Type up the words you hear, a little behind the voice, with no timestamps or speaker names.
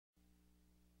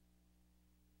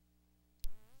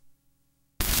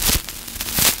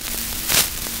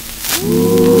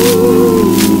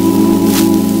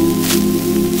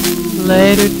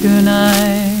later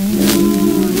tonight.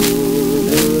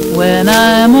 When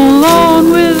I'm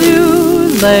alone with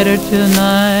you, later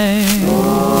tonight.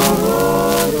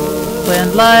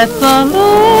 When lights are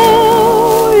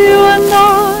low, you and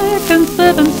I can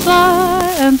sit and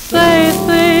sigh and say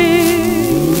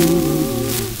things.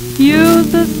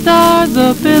 Use the stars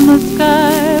up in the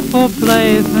sky for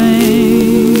playthings.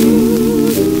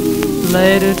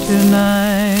 Later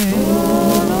tonight,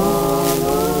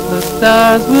 the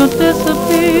stars will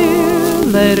disappear.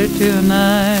 Later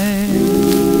tonight,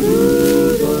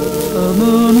 the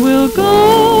moon will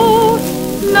go.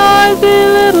 Noisy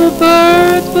little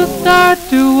birds will start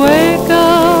to wake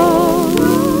up.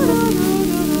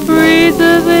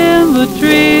 Breezes in the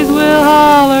trees will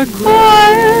holler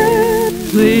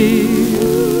quietly.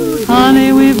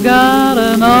 Honey, we've got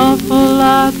an awful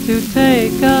lot to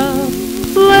take up.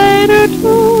 Later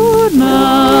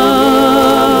tonight.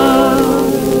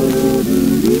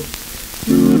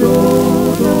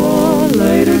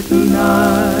 Later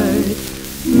tonight.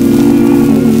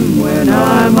 When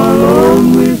I'm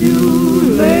alone with you,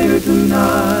 later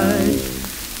tonight.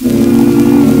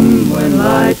 When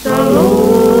lights are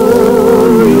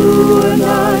low, you and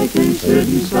I can sit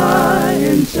and sigh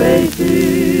and say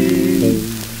things.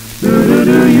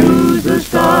 Do use the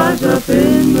stars up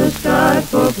in the sky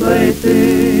for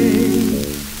playthings.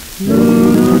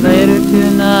 Later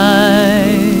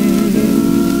tonight,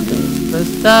 the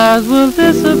stars will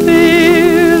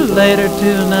disappear. Later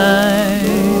tonight,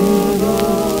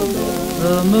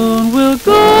 the moon will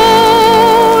go.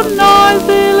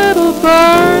 Noisy little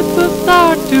birds will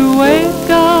start to wake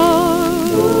up.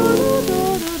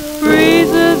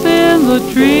 Breezes in the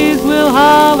trees will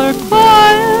holler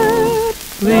quietly.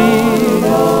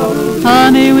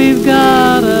 Honey, we've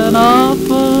got an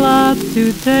awful lot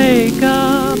to take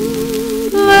up.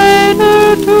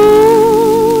 Later tonight.